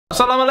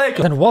Assalamu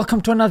alaikum. And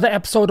welcome to another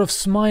episode of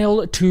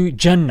Smile to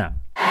Jannah.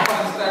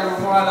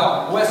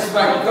 West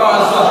Bank,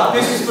 Gaza.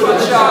 This is for the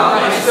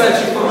child that is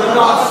searching for an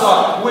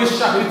answer.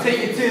 Wish I could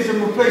take your tears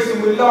and replace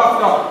them with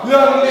laughter.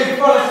 Long live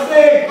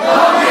Palestine!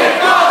 Long live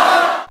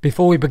Gaza!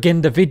 Before we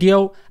begin the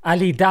video,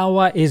 Ali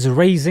Dawah is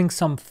raising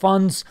some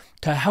funds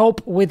to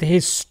help with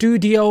his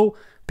studio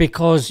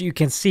because you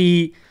can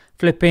see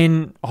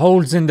flipping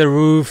holes in the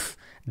roof,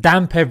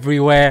 damp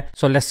everywhere.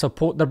 So let's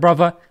support the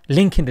brother.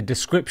 Link in the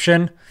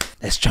description.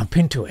 Let's jump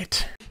into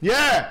it.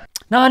 Yeah.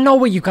 Now I know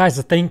what you guys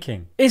are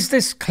thinking. Is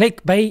this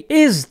clickbait?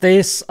 Is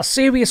this a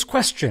serious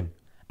question?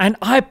 And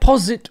I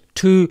posit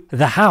to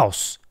the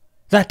house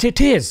that it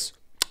is.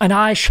 And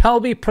I shall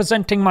be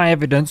presenting my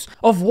evidence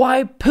of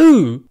why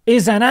poo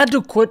is an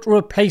adequate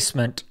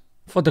replacement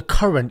for the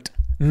current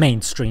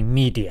mainstream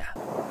media.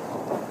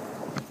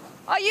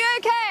 Are you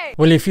okay?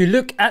 Well, if you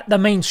look at the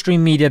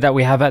mainstream media that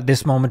we have at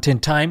this moment in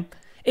time,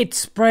 it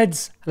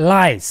spreads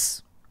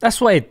lies. That's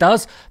what it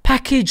does,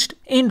 packaged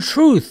in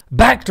truth,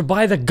 backed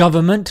by the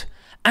government,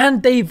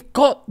 and they've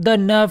got the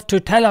nerve to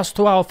tell us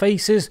to our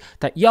faces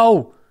that,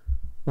 yo,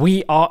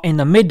 we are in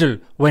the middle,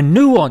 we're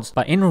nuanced,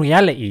 but in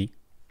reality,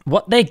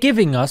 what they're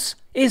giving us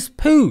is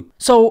poo.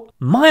 So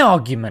my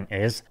argument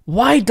is,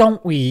 why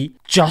don't we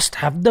just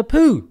have the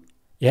poo?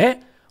 Yeah?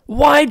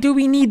 Why do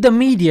we need the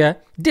media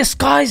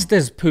disguised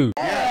as poo?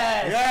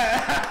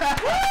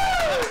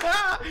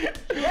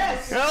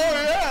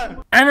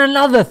 And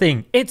another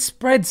thing, it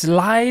spreads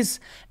lies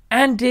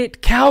and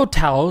it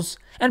kowtows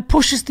and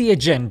pushes the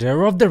agenda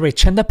of the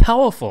rich and the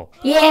powerful.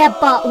 Yeah,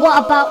 but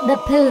what about the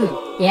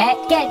poo? Yeah,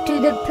 get to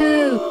the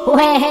poo.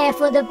 We're here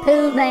for the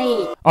poo,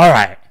 mate.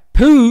 Alright,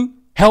 poo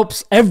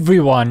helps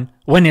everyone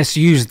when it's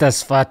used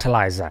as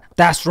fertilizer.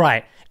 That's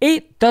right,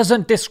 it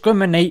doesn't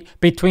discriminate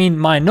between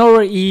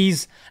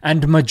minorities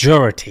and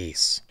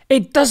majorities.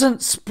 It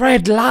doesn't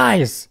spread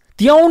lies.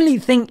 The only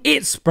thing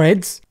it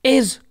spreads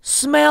is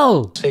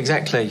smell.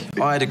 Exactly.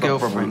 I had a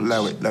girlfriend.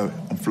 Low it.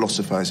 I'm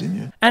philosophizing,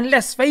 yeah. And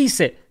let's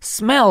face it,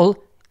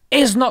 smell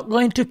is not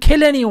going to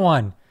kill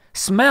anyone.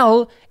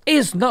 Smell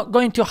is not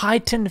going to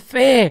heighten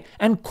fear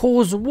and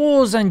cause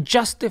wars and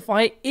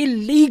justify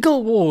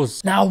illegal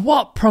wars. Now,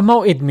 what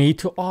promoted me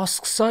to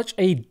ask such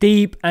a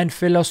deep and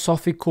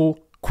philosophical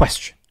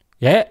question?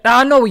 Yeah, now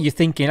I know what you're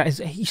thinking. Like,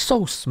 he's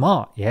so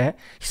smart, yeah?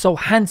 He's so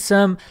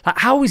handsome. Like,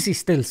 how is he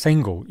still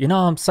single? You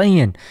know what I'm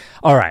saying?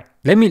 Alright,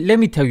 let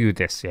me tell you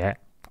this, yeah?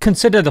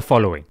 Consider the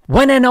following.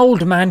 When an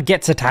old man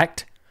gets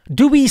attacked,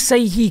 do we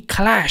say he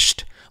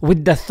clashed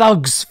with the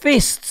thug's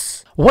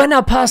fists? When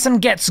a person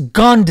gets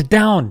gunned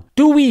down,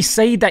 do we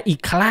say that he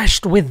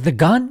clashed with the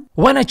gun?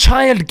 When a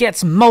child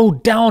gets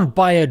mowed down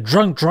by a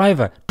drunk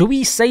driver, do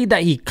we say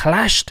that he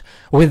clashed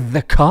with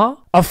the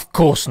car? Of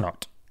course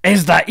not.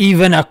 Is that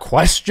even a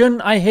question,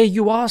 I hear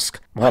you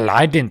ask? Well,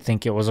 I didn't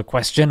think it was a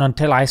question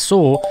until I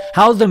saw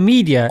how the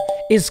media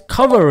is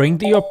covering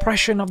the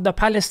oppression of the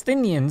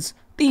Palestinians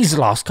these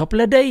last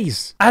couple of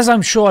days. As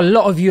I'm sure a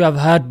lot of you have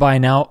heard by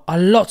now, a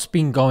lot's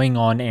been going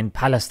on in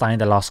Palestine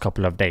the last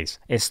couple of days.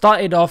 It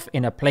started off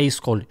in a place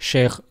called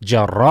Sheikh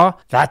Jarrah.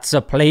 That's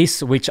a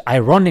place which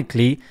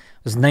ironically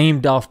was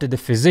named after the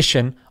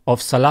physician of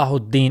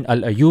Salahuddin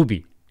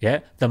al-Ayyubi,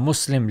 yeah, the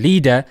Muslim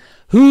leader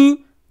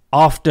who,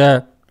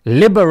 after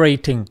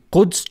liberating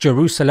Quds,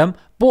 Jerusalem,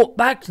 brought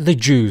back the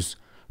Jews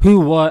who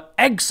were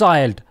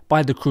exiled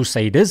by the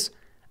Crusaders.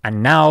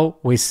 And now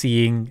we're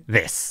seeing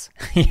this.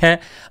 Yeah,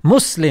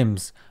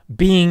 Muslims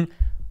being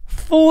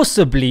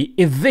forcibly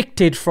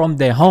evicted from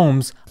their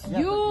homes.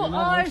 You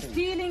are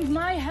stealing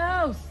my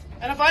house.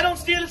 And if I don't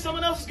steal it,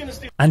 someone else is going to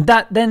steal it. And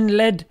that then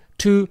led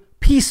to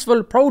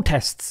peaceful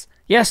protests.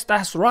 Yes,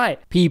 that's right.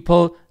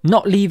 People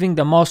not leaving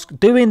the mosque,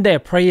 doing their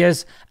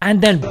prayers,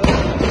 and then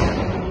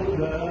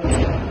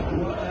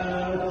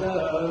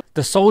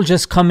the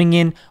soldiers coming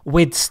in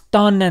with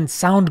stun and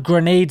sound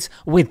grenades,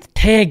 with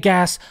tear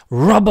gas,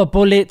 rubber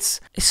bullets.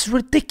 It's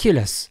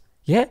ridiculous.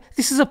 Yeah,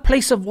 this is a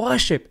place of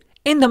worship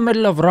in the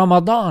middle of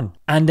Ramadan.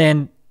 And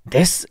then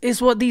this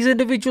is what these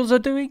individuals are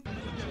doing.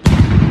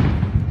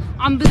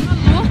 عم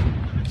بتضلوا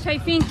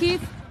شايفين كيف؟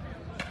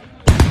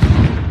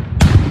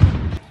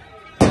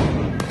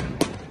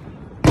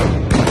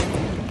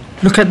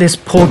 Look at this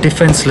poor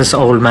defenseless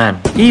old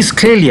man. He's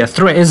clearly a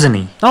threat, isn't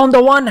he? On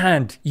the one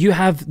hand, you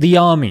have the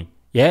army.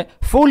 Yeah,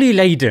 fully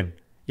laden,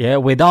 yeah,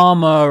 with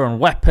armor and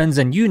weapons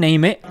and you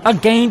name it,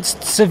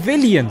 against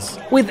civilians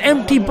with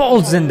empty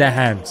bottles in their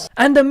hands.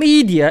 And the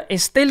media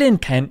is still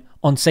intent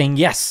on saying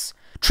yes,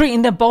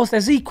 treating them both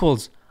as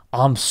equals.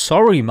 I'm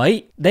sorry,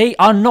 mate, they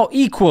are not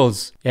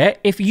equals. Yeah,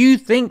 if you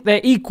think they're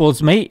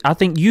equals, mate, I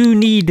think you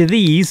need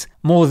these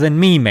more than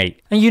me,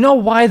 mate. And you know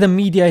why the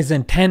media is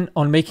intent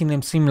on making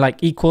them seem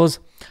like equals?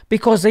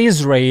 Because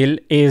Israel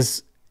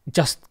is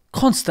just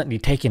constantly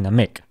taking the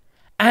mick.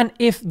 And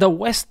if the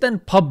Western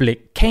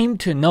public came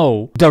to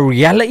know the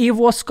reality of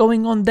what's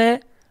going on there,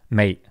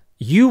 mate,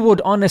 you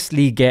would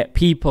honestly get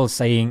people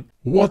saying,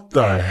 "What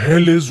the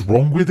hell is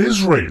wrong with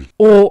Israel?"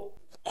 or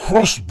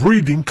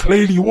 "Crossbreeding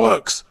clearly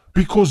works.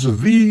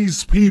 because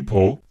these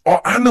people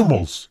are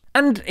animals.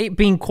 And it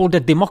being called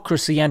a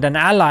democracy and an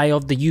ally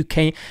of the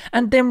UK,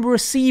 and them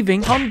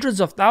receiving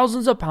hundreds of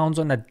thousands of pounds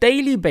on a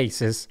daily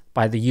basis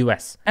by the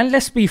US. And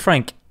let's be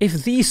frank,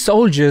 if these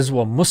soldiers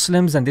were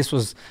Muslims and this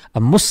was a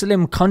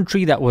Muslim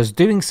country that was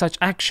doing such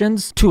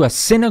actions to a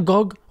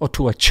synagogue or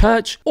to a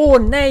church, or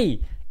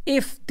nay,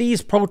 if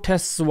these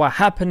protests were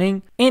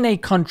happening in a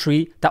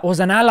country that was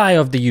an ally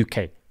of the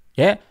UK,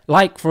 yeah,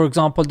 like for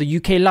example, the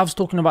UK loves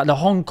talking about the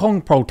Hong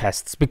Kong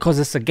protests because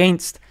it's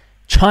against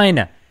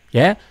China,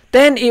 yeah,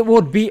 then it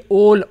would be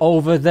all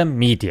over the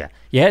media.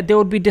 Yeah, there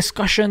would be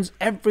discussions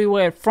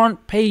everywhere,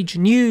 front page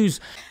news.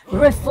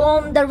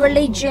 Reform the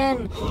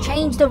religion,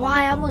 change the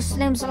why are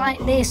Muslims like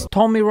this.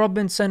 Tommy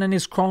Robinson and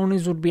his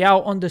cronies would be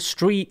out on the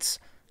streets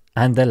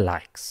and the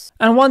likes.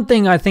 And one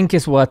thing I think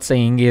is worth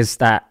saying is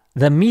that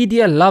the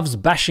media loves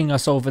bashing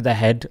us over the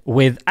head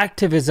with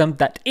activism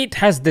that it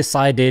has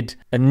decided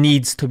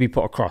needs to be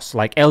put across,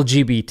 like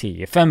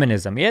LGBT,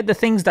 feminism, yeah, the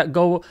things that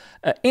go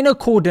in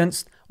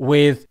accordance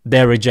with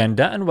their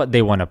agenda and what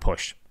they want to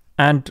push.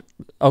 And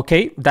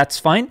okay, that's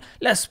fine.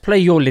 Let's play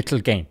your little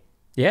game.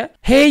 Yeah.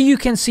 Here you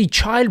can see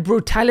child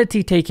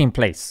brutality taking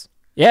place.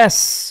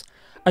 Yes.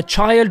 A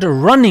child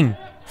running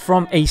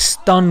from a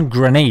stun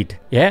grenade.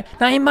 Yeah.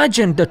 Now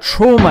imagine the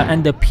trauma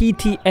and the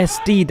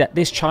PTSD that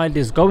this child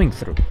is going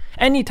through.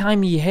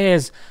 Anytime he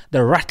hears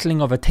the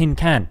rattling of a tin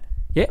can.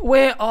 Yeah.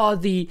 Where are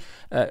the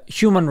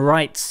human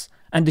rights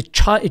and the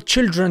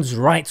children's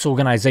rights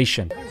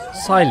organization?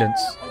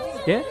 Silence.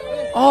 Yeah.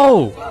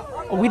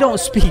 Oh, we don't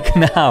speak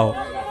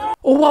now.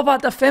 Or what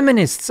about the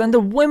feminists and the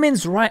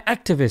women's rights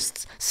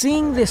activists?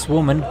 Seeing this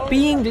woman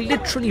being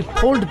literally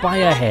pulled by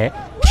her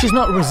hair, she's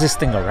not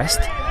resisting arrest.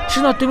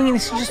 She's not doing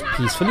anything, she's just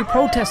peacefully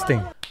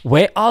protesting.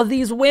 Where are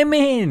these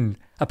women?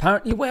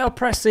 Apparently we're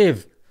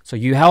oppressive. So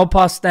you help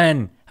us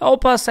then.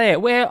 Help us here.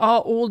 Where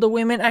are all the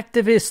women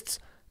activists?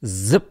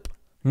 Zip.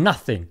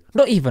 Nothing.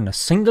 Not even a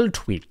single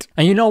tweet.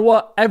 And you know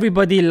what?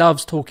 Everybody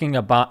loves talking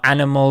about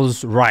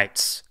animals'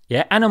 rights.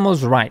 Yeah,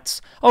 animals'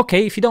 rights.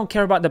 Okay, if you don't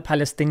care about the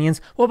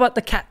Palestinians, what about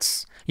the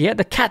cats? Yeah,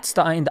 the cats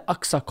that are in the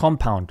Aqsa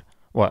compound.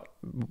 What?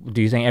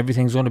 Do you think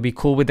everything's going to be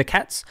cool with the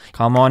cats?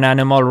 Come on,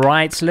 animal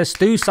rights, let's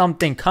do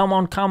something. Come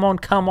on, come on,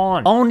 come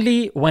on.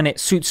 Only when it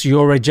suits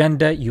your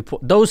agenda, you put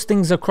those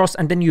things across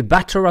and then you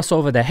batter us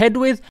over the head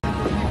with.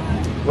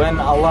 When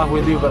Allah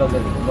with you, brother,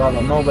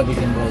 nobody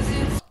can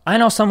resist. I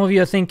know some of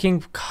you are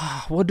thinking,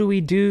 what do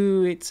we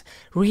do? It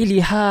really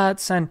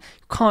hurts and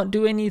you can't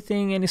do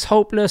anything and it's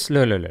hopeless.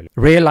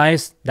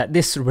 Realize that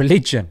this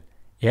religion,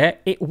 yeah,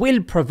 it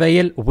will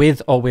prevail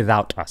with or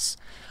without us.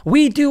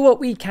 We do what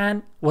we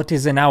can, what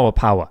is in our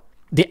power.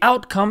 The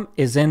outcome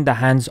is in the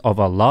hands of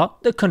Allah,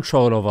 the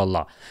control of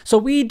Allah. So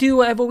we do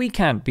whatever we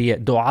can, be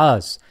it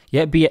du'as,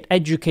 yeah, be it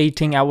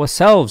educating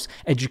ourselves,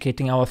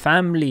 educating our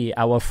family,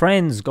 our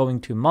friends, going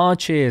to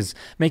marches,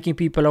 making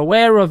people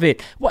aware of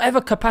it.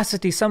 Whatever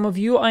capacity, some of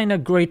you are in a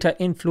greater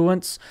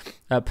influence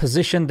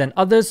position than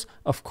others,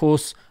 of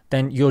course,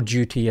 then your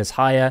duty is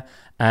higher.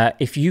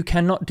 If you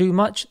cannot do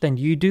much, then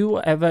you do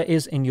whatever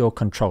is in your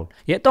control.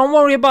 Yeah, don't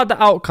worry about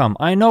the outcome.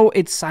 I know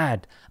it's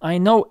sad. I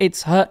know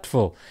it's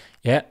hurtful.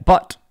 Yeah,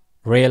 but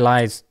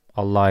realize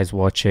Allah is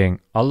watching.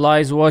 Allah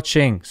is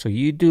watching. So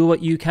you do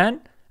what you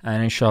can.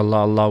 And inshallah,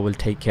 Allah will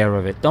take care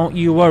of it. Don't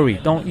you worry.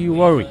 Don't you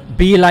worry.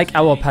 Be like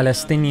our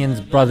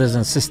Palestinians, brothers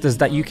and sisters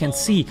that you can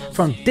see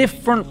from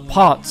different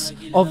parts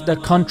of the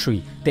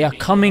country. They are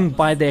coming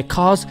by their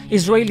cars.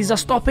 Israelis are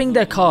stopping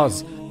their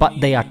cars.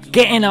 But they are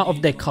getting out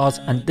of their cars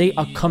and they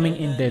are coming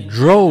in their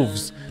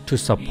droves to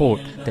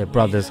support their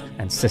brothers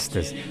and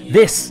sisters.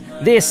 This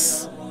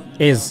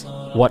is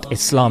what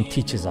Islam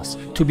teaches us.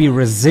 To be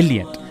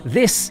resilient.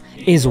 This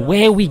is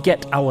where we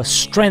get our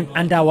strength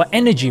and our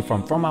energy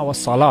from our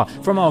salah,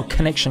 from our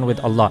connection with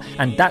Allah.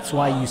 And that's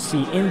why you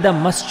see in the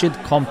masjid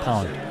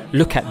compound,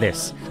 look at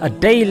this, a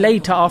day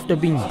later after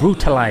being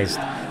brutalized,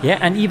 yeah,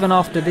 and even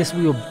after this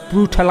we were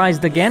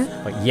brutalized again,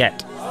 but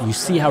yet you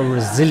see how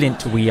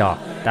resilient we are.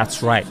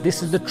 That's right,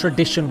 this is the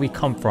tradition we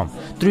come from.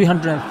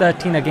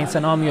 313 against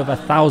an army of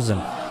 1,000.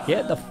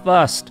 Yeah, the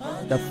first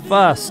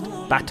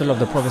battle of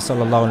the Prophet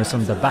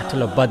ﷺ, the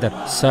battle of Badr.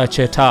 Search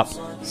it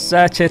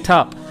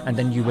up, and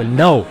then you will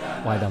know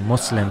why the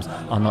Muslims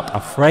are not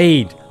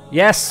afraid.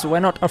 Yes, we're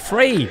not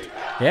afraid.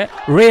 Yeah,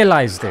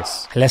 realize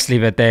this. Let's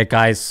leave it there,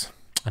 guys.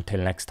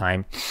 Until next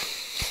time.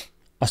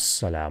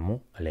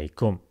 Assalamu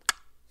alaikum.